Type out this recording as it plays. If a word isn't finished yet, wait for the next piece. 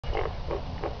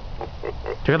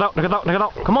Take it out, take it out, take it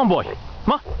out. Come on, boy.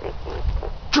 Come on.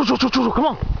 Choo, choo, choo, choo, come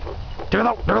on. Take it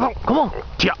out, take it out. Come on.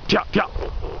 Tia, tia, tia.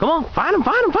 Come on. Find him,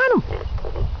 find him, find him.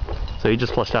 So he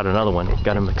just flushed out another one.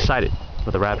 Got him excited.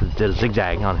 But the rabbit did a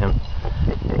zigzag on him.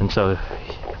 And so,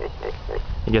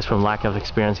 I guess from lack of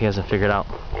experience, he hasn't figured out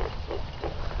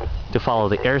to follow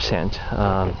the air scent.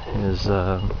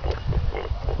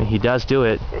 He does do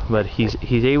it, but he's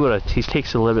able to. He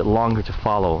takes a little bit longer to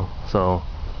follow. So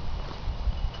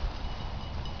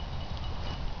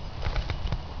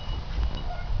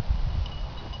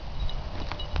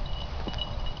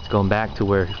it's going back to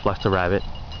where he flushed the rabbit.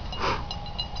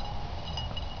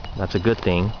 That's a good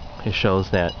thing. It shows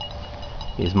that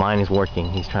his mind is working.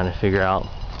 He's trying to figure out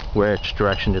which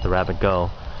direction did the rabbit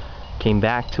go. Came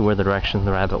back to where the direction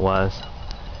the rabbit was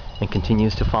and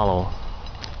continues to follow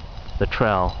the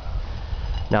trail.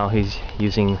 Now he's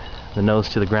using the nose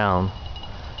to the ground,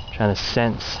 trying to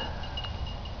sense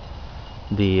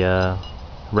the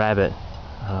rabbit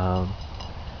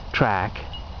track.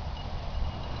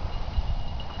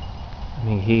 I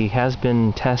mean, he has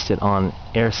been tested on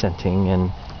air scenting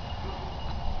and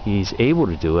he's able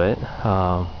to do it,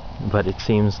 but it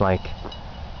seems like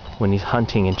when he's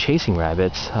hunting and chasing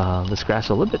rabbits, this grass is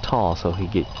a little bit tall, so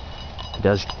he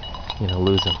does,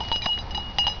 lose him.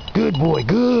 Good boy,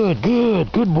 good,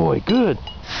 good, good boy, good.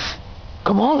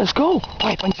 Come on, let's go.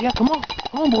 Bye, Panchia, come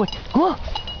on, boy, come on.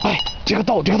 Bye, take it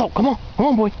out, come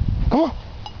on, boy, come on.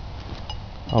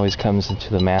 Always comes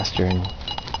into the master and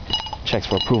checks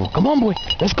for approval. Come on, boy,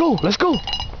 let's go, let's go.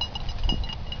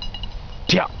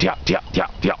 Tia, tia, tia, tia,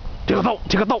 tia. Take it out,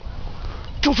 take it out.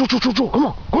 Choo, choo, choo, choo, choo.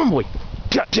 Come on, boy.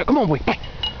 Tia, tia, come on, boy. Bye,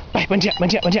 bye, Panchia,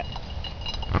 Panchia, Panchia.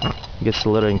 He gets a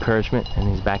little encouragement, and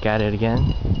he's back at it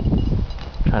again,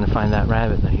 trying to find that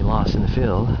rabbit that he lost in the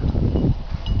field.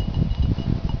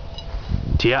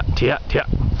 Tia, tia, tia.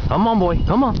 Come on, boy.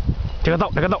 Come on. Take it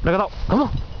out, take it out, take it out. Come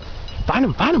on. Find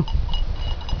him, find him.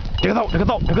 Take it out, take it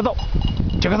out, take it out.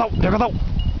 Take it out, take it out.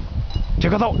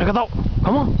 Take it out, take it out.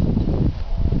 Come on.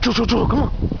 Choo, choo, choo. Come on.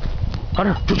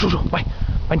 Hunter, choo, choo, choo. Bye.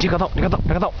 Bye, take it out, take it out,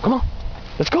 take it out. Come on.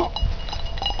 Let's go.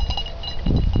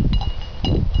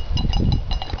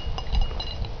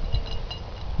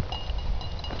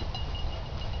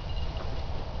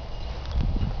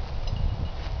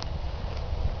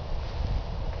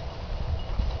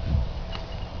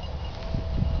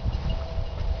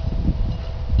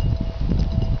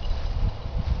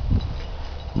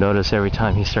 Notice every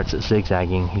time he starts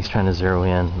zigzagging, he's trying to zero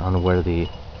in on where the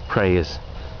prey is.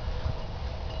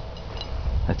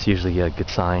 That's usually a good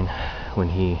sign when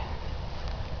he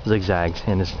zigzags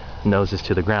and his nose is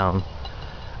to the ground.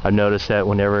 I've noticed that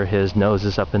whenever his nose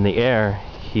is up in the air,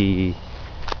 he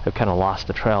kind of lost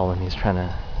the trail and he's trying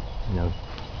to,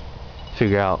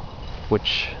 figure out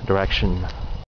which direction